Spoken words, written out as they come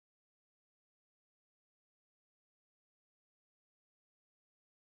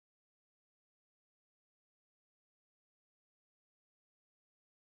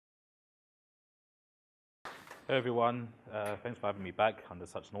Hey everyone, thanks for having me back under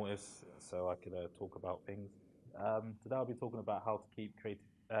such notice so I could talk about things. Today I'll be talking about how to keep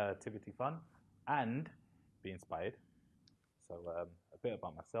creativity fun and be inspired. So, a bit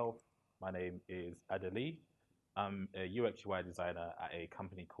about myself. My name is Ade-Lee. I'm a UX UI designer at a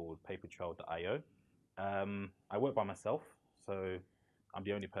company called papertrail.io. I work by myself, so I'm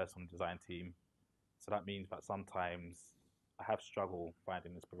the only person on the design team. So that means that sometimes I have struggle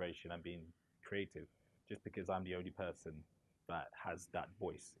finding inspiration and being creative just because I'm the only person that has that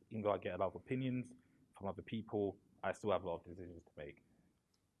voice. Even though I get a lot of opinions from other people, I still have a lot of decisions to make.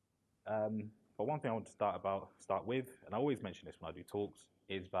 But one thing I want to start with, and I always mention this when I do talks,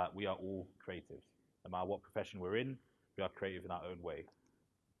 is that we are all creatives. No matter what profession we're in, we are creative in our own way.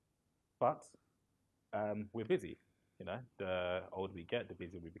 But we're busy. The older we get, the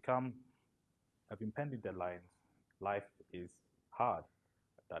busier we become. Have impending deadlines. Life is hard.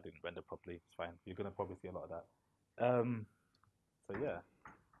 That didn't render properly. It's fine. You're gonna probably see a lot of that. So yeah,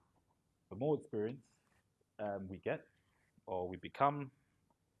 the more experience we get or we become,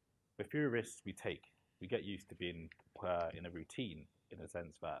 the fewer risks we take. We get used to being in a routine in a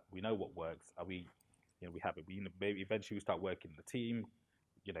sense that we know what works. Are we, we have it. Maybe eventually we start working in the team.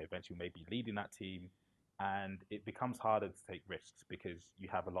 Eventually maybe leading that team, and it becomes harder to take risks because you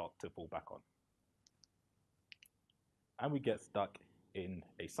have a lot to fall back on, and we get stuck in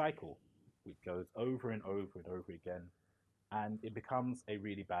a cycle which goes over and over and over again, and it becomes a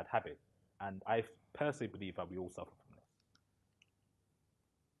really bad habit. And I personally believe that we all suffer from this.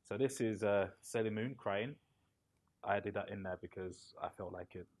 So this is Sailor Moon crying. I did that in there because I felt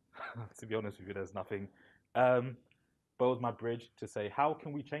like it. To be honest with you, there's nothing. Um, but it was my bridge to say, how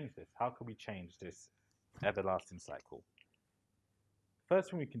can we change this? How can we change this everlasting cycle?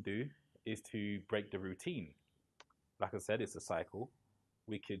 First thing we can do is to break the routine. Like I said, it's a cycle.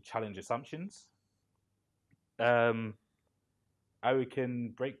 We could challenge assumptions. Um, and we can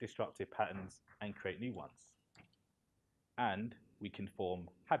break disruptive patterns and create new ones. And we can form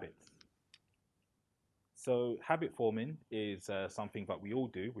habits. So, habit forming is something that we all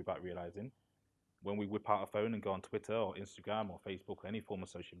do without realizing. When we whip out a phone and go on Twitter or Instagram or Facebook or any form of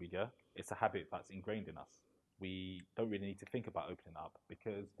social media, it's a habit that's ingrained in us. We don't really need to think about opening up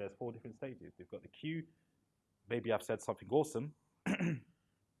because there's four different stages. We've got the cue. Maybe I've said something awesome.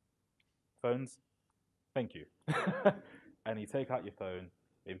 Phones, thank you. And you take out your phone.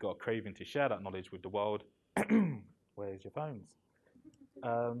 You've got a craving to share that knowledge with the world. Where's your phones?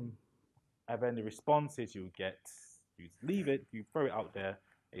 Um, and then the response is you leave it, you throw it out there.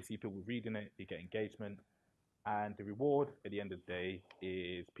 You see people reading it, you get engagement, and the reward at the end of the day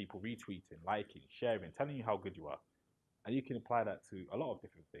is people retweeting, liking, sharing, telling you how good you are. And you can apply that to a lot of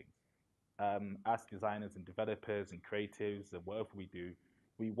different things. As designers and developers and creatives and whatever we do,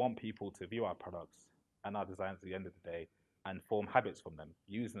 we want people to view our products and our designs at the end of the day and form habits from them,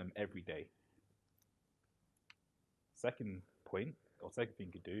 using them every day. Second point, or second thing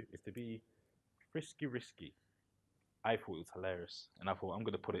you could do, is to be risky. I thought it was hilarious, and I thought I'm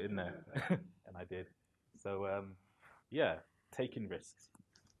going to put it in there, and I did. So yeah, taking risks.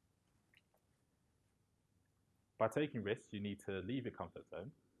 By taking risks, you need to leave your comfort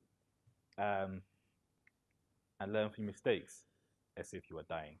zone um, and learn from your mistakes, as if you were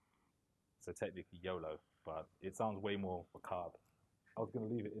dying. So technically YOLO, but it sounds way more macabre. I was going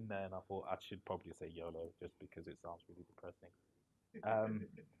to leave it in there, and I thought I should probably say YOLO just because it sounds really depressing. Um,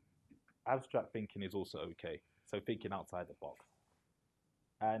 Abstract thinking is also okay. So thinking outside the box.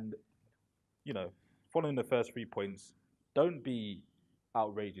 And, you know, following the first 3 points, don't be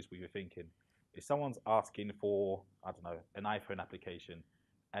outrageous with your thinking. If someone's asking for, I don't know, an iPhone application,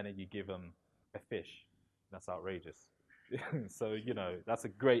 and then you give them a fish, that's outrageous. So, that's a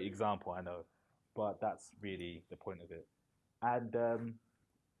great example, I know, but that's really the point of it. And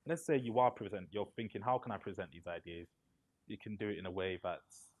let's say you're thinking, how can I present these ideas? You can do it in a way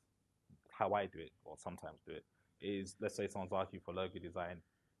that's how I do it, or sometimes do it, is let's say someone's asking you for logo design,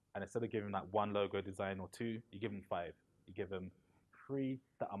 and instead of giving that one logo design or two, you give them five. You give them three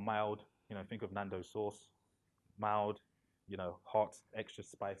that are mild. Think of Nando's sauce, mild, hot, extra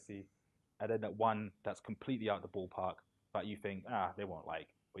spicy, and then that one that's completely out of the ballpark that you think they won't like,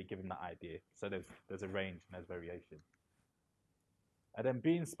 or you give them that idea. So there's a range and there's variation, and then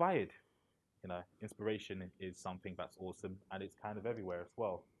be inspired. Inspiration is something that's awesome, and it's kind of everywhere as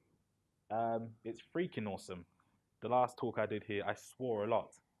well. It's freaking awesome. The last talk I did here, I swore a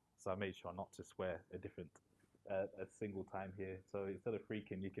lot, so I made sure not to swear a single time here. So instead of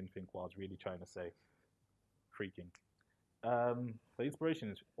freaking, you can think what I was really trying to say. Freaking. So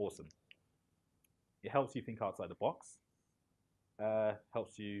inspiration is awesome. It helps you think outside the box.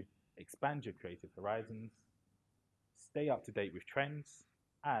 Helps you expand your creative horizons. stay up to date with trends,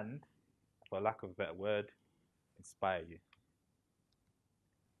 and, for lack of a better word, inspire you.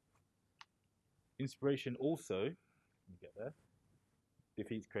 Inspiration also, you get there,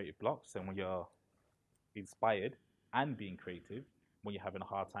 defeats creative blocks. And when you're inspired and being creative, when you're having a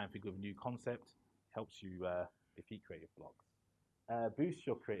hard time thinking of a new concept, helps you defeat creative blocks. Boost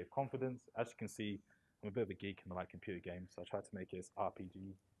your creative confidence. As you can see, I'm a bit of a geek and I like computer games, so I try to make it as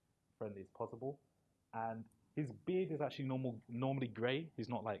RPG friendly as possible. And his beard is actually normally grey. He's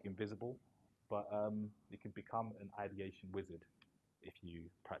not like invisible, but you can become an ideation wizard if you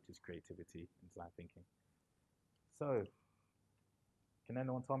practice creativity and design thinking. So, can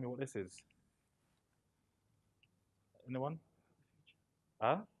anyone tell me what this is? Anyone?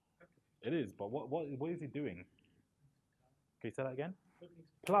 Huh? It is, but what is he doing? Can you say that again?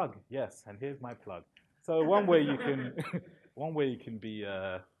 Plug, yes, and here's my plug. So one way you can one way you can be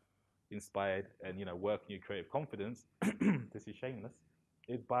inspired and work on your creative confidence, this is shameless,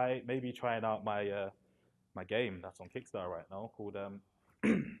 is by maybe trying out my game that's on Kickstarter right now called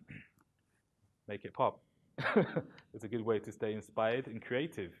Make It Pop. It's a good way to stay inspired and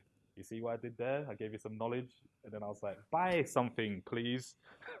creative. You see what I did there? I gave you some knowledge, and then I was like, buy something, please.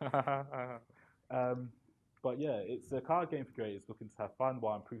 But yeah, it's a card game for creators looking to have fun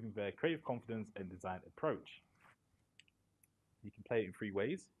while improving their creative confidence and design approach. You can play it in 3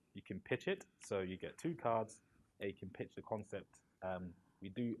 ways. You can pitch it, so you get 2 cards, and you can pitch the concept. We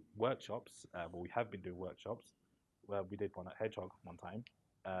do workshops, we have been doing workshops. Well, we did one at Hedgehog one time.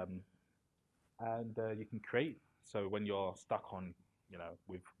 And you can create, so when you're stuck on,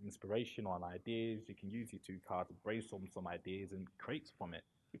 with inspiration on ideas, you can use your 2 cards to brainstorm some ideas and create from it,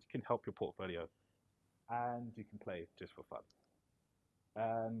 which can help your portfolio. And you can play just for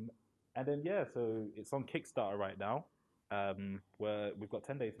fun. And then, yeah, so it's on Kickstarter right now. Where we've got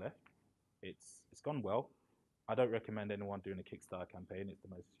 10 days left. It's gone well. I don't recommend anyone doing a Kickstarter campaign. It's the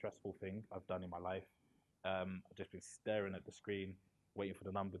most stressful thing I've done in my life. I've just been staring at the screen, waiting for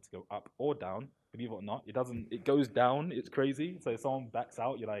the number to go up or down. Believe it or not, it doesn't. It goes down. It's crazy. So if someone backs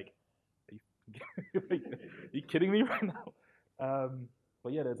out, you're like, are you kidding me right now?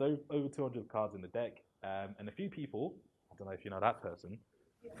 But yeah, there's over 200 cards in the deck, and a few people. I don't know if you know that person.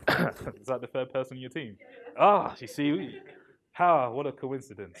 Is that the 3rd person in your team? Ah, you see, what a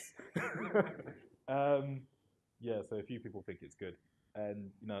coincidence. Yeah, so a few people think it's good.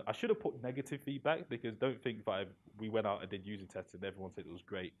 And, I should have put negative feedback, because don't think that we went out and did user tests and everyone said it was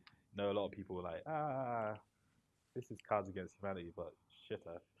great. A lot of people were like, this is Cards Against Humanity, but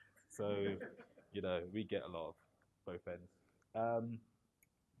shitter. So, we get a lot of both ends.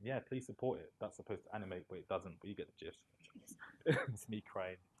 Yeah, please support it. That's supposed to animate, but it doesn't, but you get the gist. It's me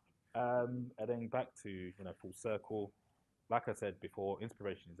crying. And then back to, full circle. Like I said before,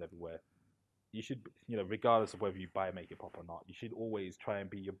 inspiration is everywhere. You should, regardless of whether you buy Make It Pop or not, you should always try and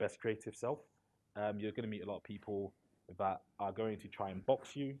be your best creative self. You're going to meet a lot of people that are going to try and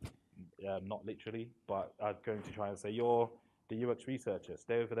box you, not literally, but are going to try and say, you're the UX researcher,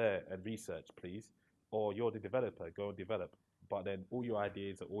 stay over there and research, please. Or you're the developer, go and develop. But then all your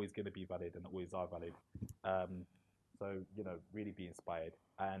ideas are always going to be valid and always are valid. So, really be inspired.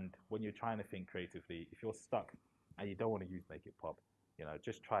 And when you're trying to think creatively, if you're stuck and you don't want to use Make It Pop,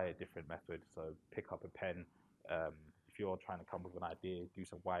 just try a different method. So pick up a pen. If you're trying to come up with an idea, do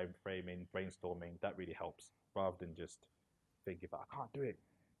some wireframing, brainstorming. That really helps, rather than just thinking, I can't do it.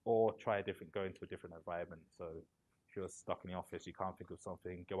 Or go into a different environment. So if you're stuck in the office, you can't think of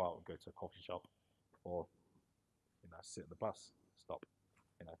something, go out and go to a coffee shop, or sit in the bus, stop.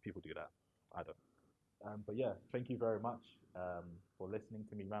 People do that. I don't. But yeah, thank you very much for listening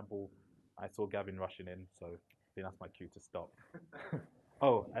to me ramble. I saw Gavin rushing in, so I think that's my cue to stop.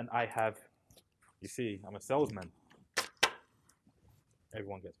 Oh, and you see, I'm a salesman.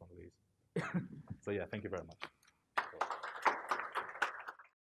 Everyone gets one of these. So yeah, thank you very much.